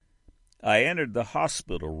I entered the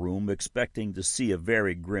hospital room expecting to see a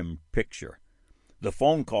very grim picture. The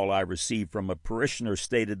phone call I received from a parishioner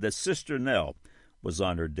stated that Sister Nell was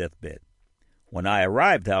on her deathbed. When I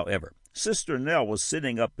arrived, however, Sister Nell was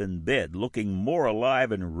sitting up in bed, looking more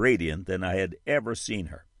alive and radiant than I had ever seen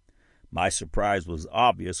her. My surprise was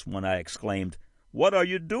obvious when I exclaimed, "What are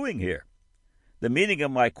you doing here?" The meaning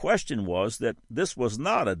of my question was that this was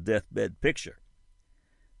not a deathbed picture.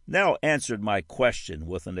 Nell answered my question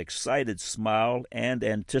with an excited smile and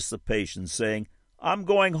anticipation, saying, "I'm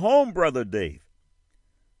going home, Brother Dave."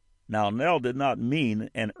 Now, Nell did not mean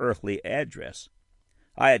an earthly address.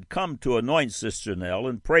 I had come to anoint Sister Nell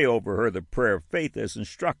and pray over her the prayer of faith as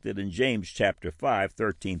instructed in James chapter 5,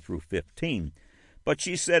 13 through 15, but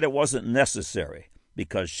she said it wasn't necessary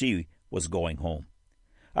because she was going home.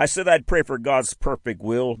 I said I'd pray for God's perfect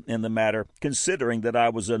will in the matter, considering that I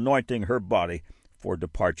was anointing her body for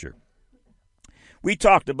departure. We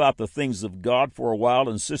talked about the things of God for a while,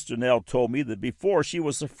 and Sister Nell told me that before she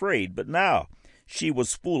was afraid, but now she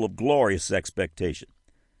was full of glorious expectation.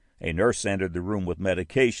 A nurse entered the room with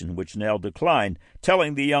medication, which Nell declined,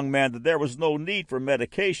 telling the young man that there was no need for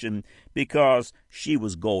medication because she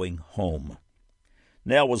was going home.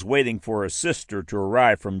 Nell was waiting for her sister to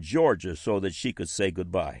arrive from Georgia so that she could say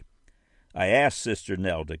goodbye. I asked Sister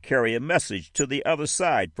Nell to carry a message to the other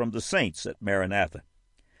side from the saints at Maranatha.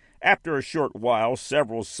 After a short while,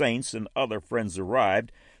 several saints and other friends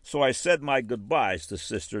arrived, so I said my goodbyes to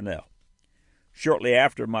Sister Nell. Shortly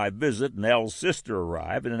after my visit, Nell's sister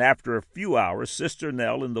arrived, and after a few hours, Sister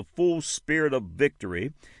Nell, in the full spirit of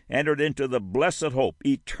victory, entered into the blessed hope,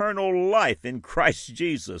 eternal life in Christ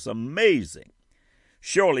Jesus. Amazing!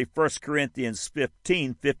 Surely 1 Corinthians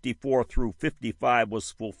 15, 54 through 55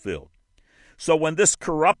 was fulfilled. So when this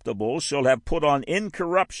corruptible shall have put on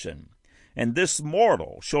incorruption, and this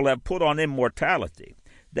mortal shall have put on immortality,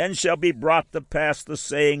 then shall be brought to pass the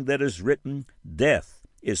saying that is written, Death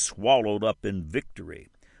is swallowed up in victory.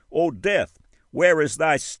 O death, where is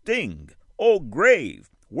thy sting? O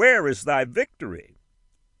grave, where is thy victory?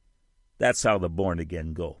 That's how the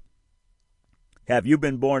born-again go. Have you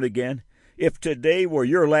been born again? If today were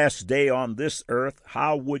your last day on this earth,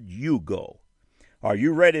 how would you go? Are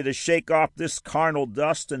you ready to shake off this carnal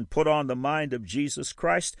dust and put on the mind of Jesus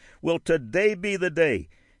Christ? Will today be the day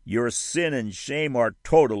your sin and shame are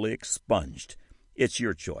totally expunged? It's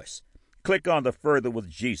your choice. Click on the Further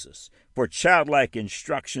with Jesus for childlike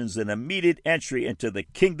instructions and immediate entry into the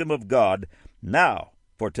kingdom of God. Now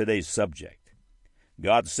for today's subject.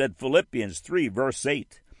 God said, Philippians 3, verse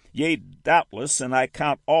 8, Yea, doubtless, and I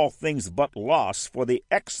count all things but loss for the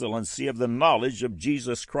excellency of the knowledge of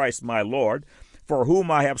Jesus Christ my Lord, for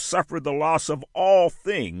whom I have suffered the loss of all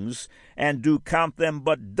things, and do count them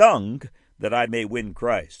but dung, that I may win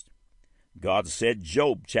Christ. God said,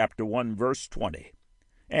 Job chapter 1, verse 20,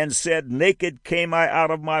 and said, Naked came I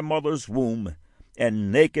out of my mother's womb,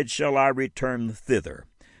 and naked shall I return thither.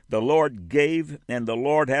 The Lord gave, and the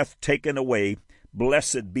Lord hath taken away.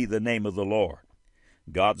 Blessed be the name of the Lord.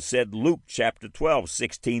 God said, Luke chapter 12,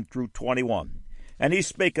 16 through 21, and he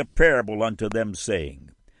spake a parable unto them, saying,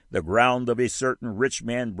 The ground of a certain rich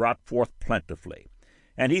man brought forth plentifully.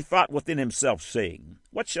 And he thought within himself, saying,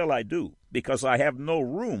 What shall I do, because I have no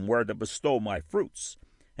room where to bestow my fruits?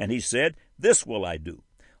 And he said, This will I do.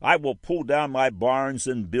 I will pull down my barns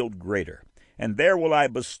and build greater, and there will I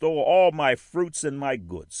bestow all my fruits and my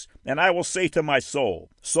goods. And I will say to my soul,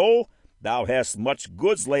 Soul, thou hast much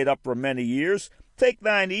goods laid up for many years. Take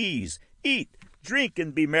thine ease, eat, drink,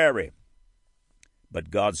 and be merry.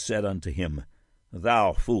 But God said unto him,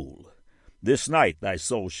 Thou fool, this night thy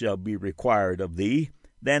soul shall be required of thee.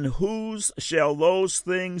 Then whose shall those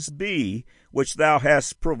things be which thou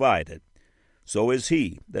hast provided? So is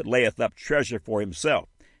he that layeth up treasure for himself,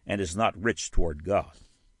 and is not rich toward God.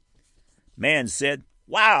 Man said,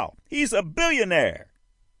 Wow, he's a billionaire.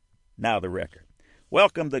 Now the record.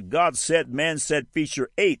 Welcome to God Said, Man Said feature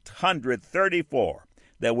 834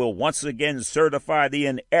 that will once again certify the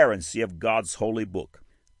inerrancy of God's holy book.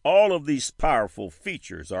 All of these powerful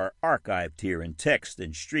features are archived here in text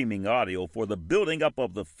and streaming audio for the building up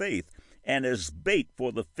of the faith and as bait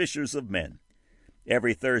for the fishers of men.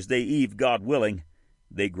 Every Thursday eve, God willing,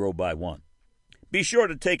 they grow by one. Be sure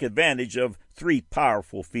to take advantage of 3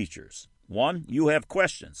 powerful features. 1, you have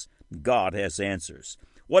questions. God has answers.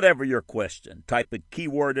 Whatever your question, type a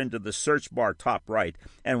keyword into the search bar top right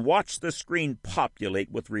and watch the screen populate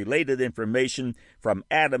with related information from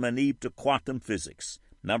Adam and Eve to quantum physics.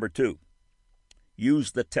 Number 2,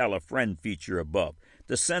 use the Tell a Friend feature above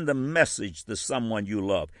to send a message to someone you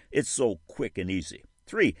love. It's so quick and easy.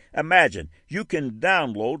 3. Imagine you can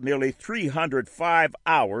download nearly 305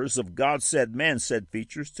 hours of God Said, Man Said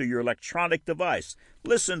features to your electronic device.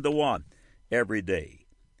 Listen to one every day.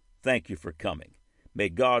 Thank you for coming. May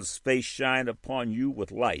God's face shine upon you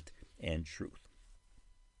with light and truth.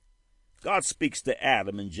 God speaks to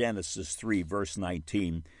Adam in Genesis 3, verse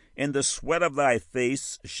 19. In the sweat of thy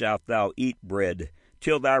face shalt thou eat bread,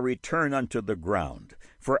 till thou return unto the ground.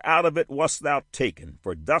 For out of it wast thou taken,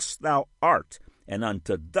 for dust thou art, and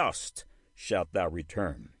unto dust shalt thou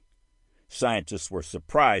return. Scientists were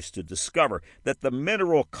surprised to discover that the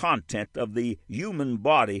mineral content of the human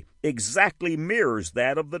body exactly mirrors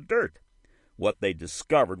that of the dirt. What they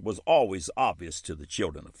discovered was always obvious to the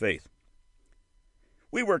children of faith.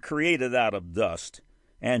 We were created out of dust,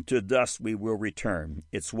 and to dust we will return.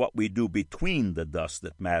 It's what we do between the dust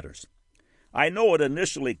that matters. I know it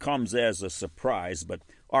initially comes as a surprise, but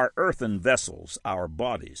our earthen vessels, our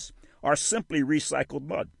bodies, are simply recycled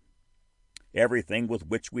mud. Everything with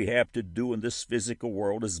which we have to do in this physical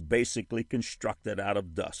world is basically constructed out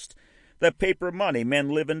of dust. The paper money men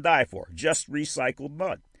live and die for, just recycled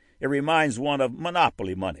mud. It reminds one of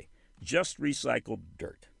monopoly money, just recycled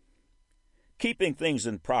dirt. Keeping things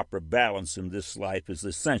in proper balance in this life is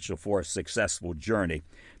essential for a successful journey.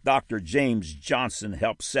 Dr. James Johnson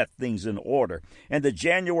helped set things in order in the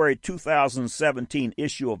January 2017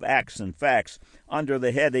 issue of Acts and Facts under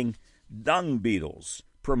the heading Dung Beetles,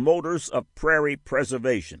 Promoters of Prairie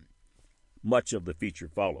Preservation. Much of the feature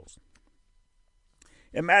follows.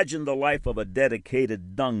 Imagine the life of a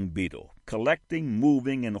dedicated dung beetle, collecting,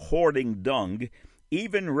 moving, and hoarding dung,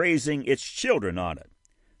 even raising its children on it.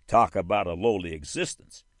 Talk about a lowly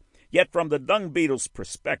existence. Yet from the dung beetle's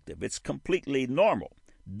perspective, it's completely normal.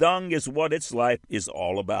 Dung is what its life is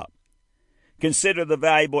all about. Consider the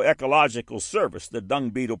valuable ecological service the dung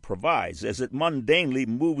beetle provides as it mundanely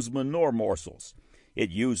moves manure morsels. It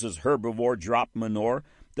uses herbivore drop manure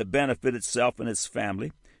to benefit itself and its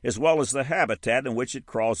family, as well as the habitat in which it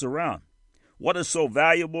crawls around. What is so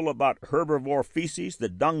valuable about herbivore feces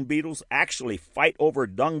that dung beetles actually fight over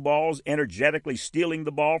dung balls, energetically stealing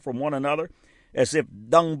the ball from one another, as if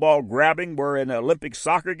dung ball grabbing were an Olympic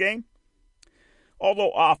soccer game?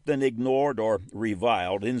 Although often ignored or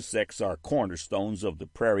reviled, insects are cornerstones of the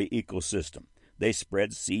prairie ecosystem. They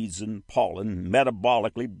spread seeds and pollen,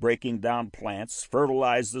 metabolically breaking down plants,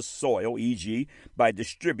 fertilize the soil, e.g., by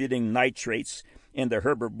distributing nitrates in the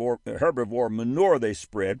herbivore manure they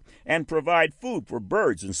spread, and provide food for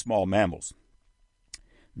birds and small mammals.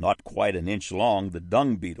 Not quite an inch long, the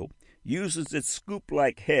dung beetle uses its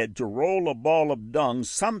scoop-like head to roll a ball of dung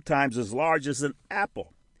sometimes as large as an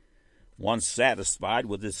apple. Once satisfied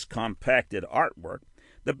with its compacted artwork,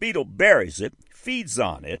 the beetle buries it, feeds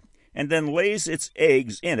on it, and then lays its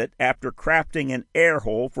eggs in it after crafting an air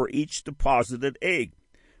hole for each deposited egg.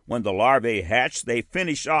 When the larvae hatch, they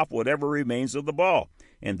finish off whatever remains of the ball.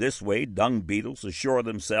 In this way, dung beetles assure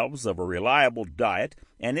themselves of a reliable diet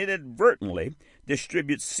and inadvertently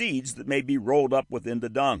distribute seeds that may be rolled up within the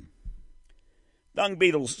dung. Dung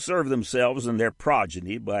beetles serve themselves and their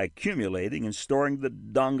progeny by accumulating and storing the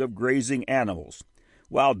dung of grazing animals.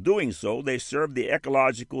 While doing so, they serve the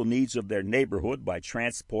ecological needs of their neighborhood by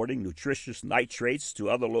transporting nutritious nitrates to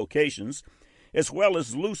other locations, as well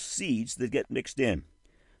as loose seeds that get mixed in.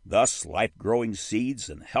 Thus, life-growing seeds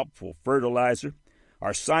and helpful fertilizer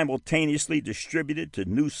are simultaneously distributed to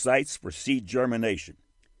new sites for seed germination.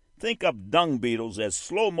 Think of dung beetles as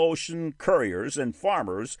slow-motion couriers and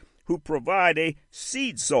farmers who provide a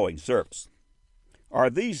seed-sowing service. Are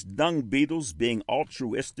these dung beetles being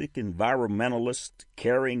altruistic environmentalists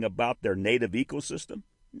caring about their native ecosystem?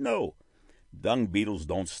 No. Dung beetles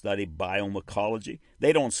don't study biome ecology.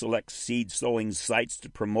 They don't select seed-sowing sites to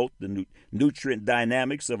promote the nutrient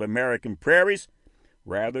dynamics of American prairies.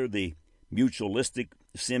 Rather, the mutualistic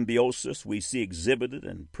symbiosis we see exhibited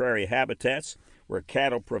in prairie habitats, where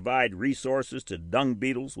cattle provide resources to dung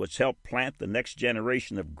beetles which help plant the next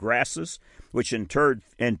generation of grasses, which in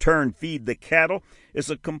turn feed the cattle, is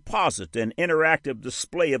a composite and interactive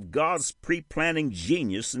display of God's pre-planning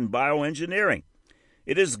genius in bioengineering.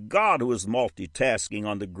 It is God who is multitasking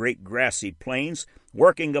on the great grassy plains,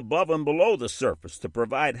 working above and below the surface to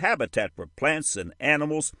provide habitat for plants and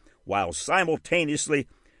animals while simultaneously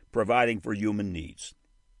providing for human needs.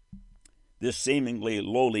 This seemingly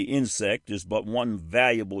lowly insect is but one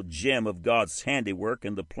valuable gem of God's handiwork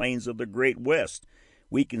in the plains of the Great West.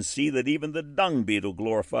 We can see that even the dung beetle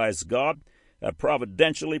glorifies God,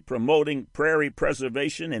 providentially promoting prairie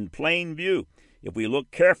preservation in plain view, if we look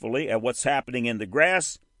carefully at what's happening in the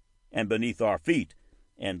grass and beneath our feet.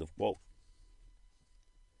 End of quote.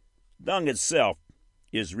 Dung itself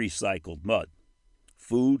is recycled mud.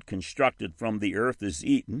 Food constructed from the earth is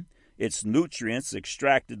eaten, its nutrients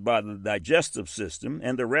extracted by the digestive system,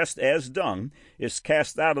 and the rest as dung is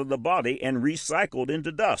cast out of the body and recycled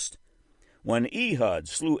into dust. When Ehud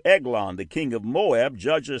slew Eglon, the king of Moab,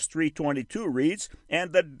 Judges 3:22 reads,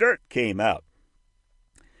 "And the dirt came out."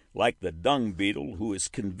 Like the dung beetle who is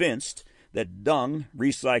convinced that dung,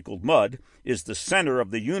 recycled mud, is the center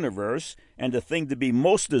of the universe and the thing to be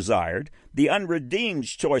most desired, the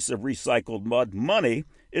unredeemed's choice of recycled mud, money,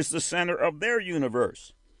 is the center of their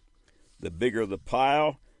universe. The bigger the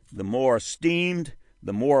pile, the more esteemed,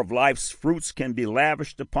 the more of life's fruits can be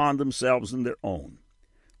lavished upon themselves and their own.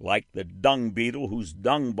 Like the dung beetle whose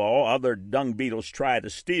dung ball other dung beetles try to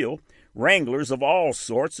steal, wranglers of all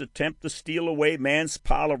sorts attempt to steal away man's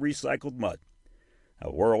pile of recycled mud.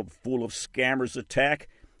 A world full of scammers attack,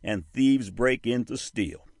 and thieves break in to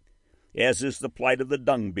steal. As is the plight of the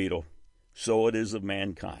dung beetle, so it is of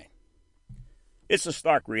mankind. It's a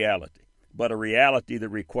stark reality, but a reality that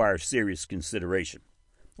requires serious consideration.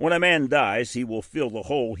 When a man dies, he will fill the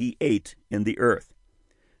hole he ate in the earth.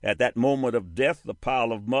 At that moment of death, the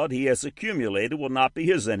pile of mud he has accumulated will not be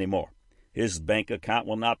his anymore. His bank account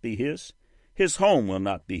will not be his. His home will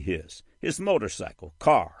not be his. His motorcycle,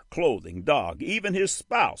 car, clothing, dog, even his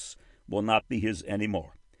spouse will not be his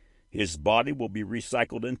anymore. His body will be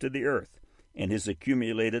recycled into the earth, and his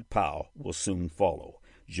accumulated pile will soon follow.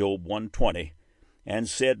 Job 1:20, "And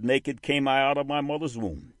said, Naked came I out of my mother's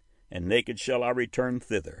womb, and naked shall I return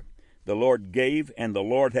thither. The Lord gave, and the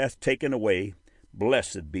Lord hath taken away.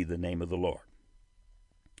 Blessed be the name of the Lord."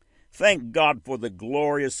 Thank God for the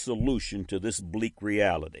glorious solution to this bleak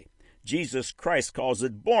reality. Jesus Christ calls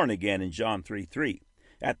it born again in John 3:3.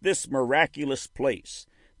 At this miraculous place,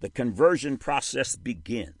 the conversion process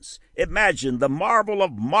begins. Imagine the marvel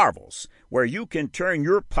of marvels, where you can turn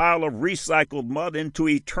your pile of recycled mud into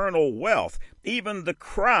eternal wealth. Even the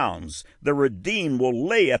crowns the redeemed will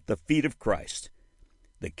lay at the feet of Christ.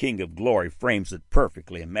 The King of Glory frames it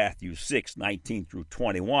perfectly in Matthew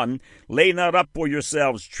 6:19-21. "Lay not up for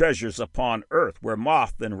yourselves treasures upon earth, where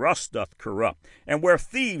moth and rust doth corrupt, and where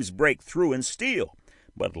thieves break through and steal.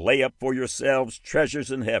 But lay up for yourselves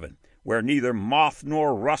treasures in heaven, where neither moth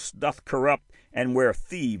nor rust doth corrupt, and where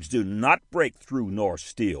thieves do not break through nor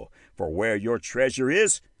steal. For where your treasure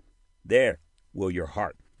is, there will your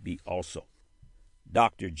heart be also."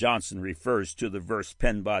 Dr. Johnson refers to the verse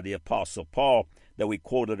penned by the Apostle Paul that we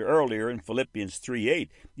quoted earlier in Philippians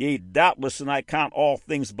 3:8. "Yea, doubtless, and I count all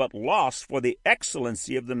things but loss for the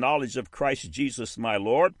excellency of the knowledge of Christ Jesus my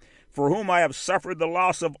Lord, for whom I have suffered the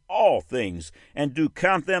loss of all things, and do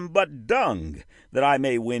count them but dung, that I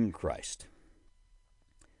may win Christ."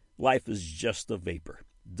 Life is just a vapor,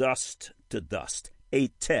 dust to dust, a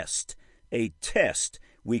test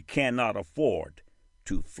we cannot afford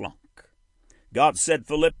to flunk. God said,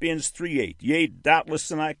 Philippians 3:8, "Yea, doubtless,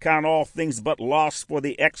 and I count all things but loss for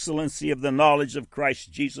the excellency of the knowledge of Christ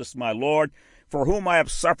Jesus my Lord, for whom I have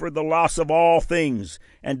suffered the loss of all things,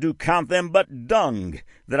 and do count them but dung,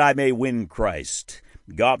 that I may win Christ."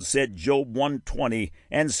 God said, Job 1:20,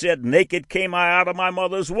 "And said, Naked came I out of my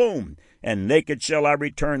mother's womb, and naked shall I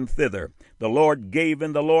return thither. The Lord gave,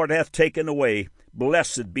 and the Lord hath taken away.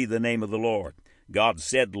 Blessed be the name of the Lord." God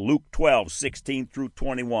said, Luke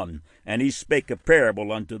 12:16-21, "And he spake a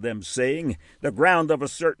parable unto them, saying, The ground of a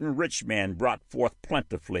certain rich man brought forth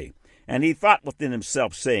plentifully. And he thought within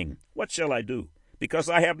himself, saying, What shall I do? Because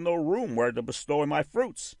I have no room where to bestow my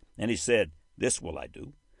fruits. And he said, This will I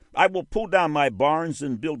do. I will pull down my barns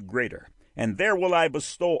and build greater, and there will I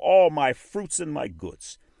bestow all my fruits and my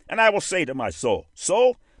goods. And I will say to my soul,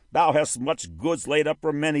 Soul, thou hast much goods laid up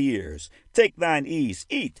for many years. Take thine ease,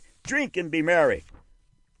 eat, drink, and be merry.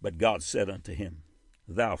 But God said unto him,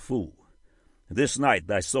 Thou fool, this night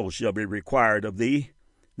thy soul shall be required of thee.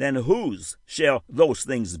 Then whose shall those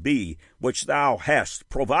things be which thou hast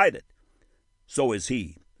provided? So is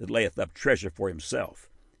he that layeth up treasure for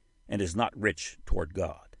himself, and is not rich toward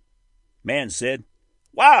God. Man said,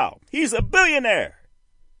 Wow, he's a billionaire.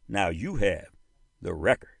 Now you have the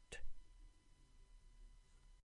record.